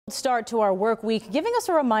Start to our work week, giving us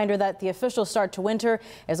a reminder that the official start to winter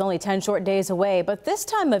is only 10 short days away. But this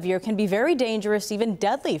time of year can be very dangerous, even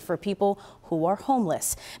deadly for people who are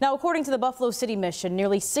homeless. Now, according to the Buffalo City Mission,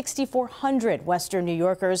 nearly 6,400 Western New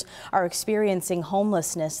Yorkers are experiencing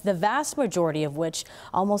homelessness, the vast majority of which,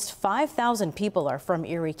 almost 5,000 people, are from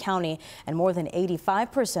Erie County, and more than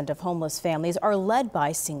 85% of homeless families are led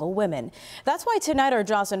by single women. That's why tonight our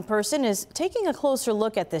Jaws in Person is taking a closer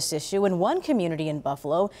look at this issue in one community in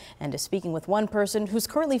Buffalo, and is speaking with one person who's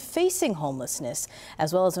currently facing homelessness,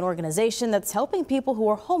 as well as an organization that's helping people who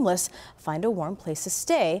are homeless find a warm place to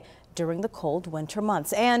stay during the cold winter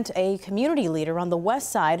months, and a community leader on the west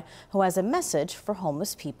side who has a message for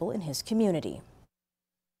homeless people in his community.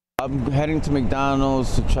 I'm heading to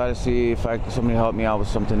McDonald's to try to see if somebody help me out with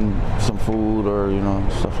some food or,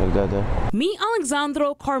 stuff like that there. Meet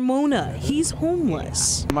Alexandro Carmona. He's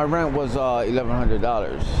homeless. My rent was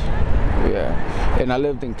 $1,100. Yeah, and I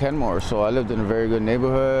lived in Kenmore, so I lived in a very good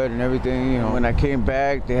neighborhood and everything. When I came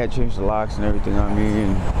back, they had changed the locks and everything on me,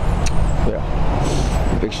 and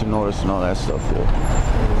yeah, eviction notice and all that stuff.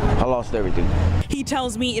 Yeah. I lost everything. He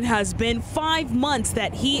tells me it has been 5 months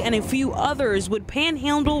that he and a few others would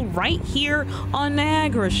panhandle right here on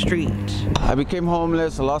Niagara Street. I became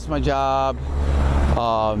homeless. I lost my job.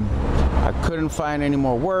 I couldn't find any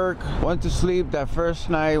more work. Went to sleep that first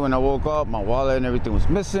night. When I woke up, my wallet and everything was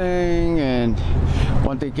missing, and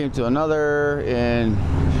one thing came to another, and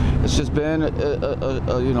it's just been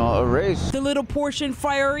a race. The Little Portion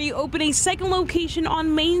Friary opened a second location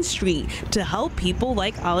on Main Street to help people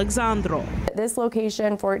like Alexandro. This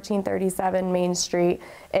location, 1437 Main Street,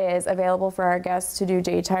 is available for our guests to do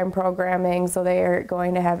daytime programming. So they are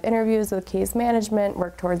going to have interviews with case management,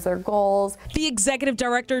 work towards their goals. The executive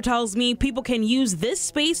director tells me people can use this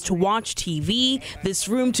space to watch TV, this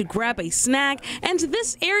room to grab a snack, and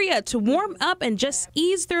this area to warm up and just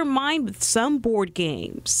ease their mind with some board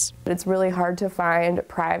games. It's really hard to find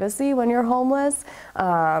privacy when you're homeless.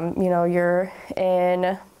 You're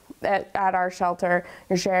at our shelter,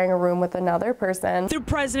 you're sharing a room with another person. The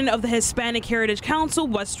president of the Hispanic Heritage Council,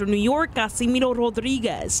 Western New York, Casimiro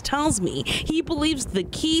Rodriguez, tells me he believes the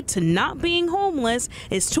key to not being homeless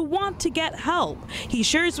is to want to get help. He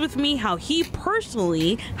shares with me how he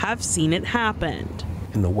personally have seen it happen.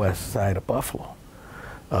 In the west side of Buffalo,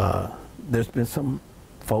 there's been some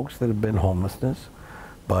folks that have been homelessness,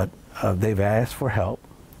 but they've asked for help,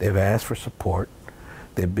 they've asked for support,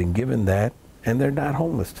 they've been given that, and they're not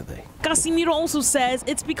homeless today. Casimiro also says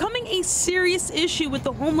it's becoming a serious issue with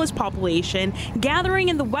the homeless population gathering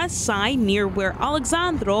in the west side near where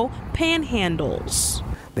Alexandro panhandles.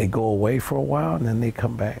 They go away for a while and then they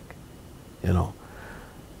come back,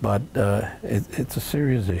 but it's a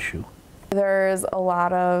serious issue. There's a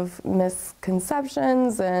lot of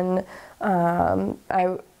misconceptions, and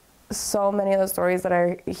so many of the stories that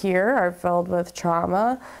I hear are filled with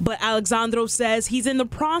trauma. But Alexandro says he's in the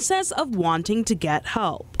process of wanting to get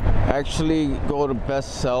help. Actually go to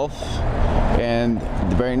Best Self, and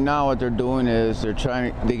right now what they're doing is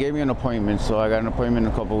they gave me an appointment, so I got an appointment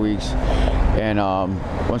in a couple weeks, and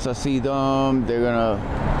once I see them, they're gonna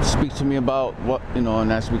speak to me about what,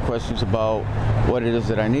 and ask me questions about what it is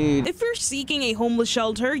that I need. If you're seeking a homeless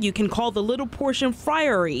shelter, you can call the Little Portion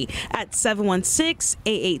Friary at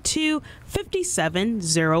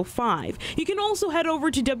 716-882-5705. You can also head over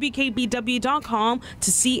to WKBW.com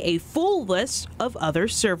to see a full list of other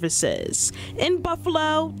services. In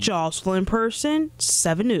Buffalo, Jocelyn Person,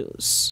 7 News.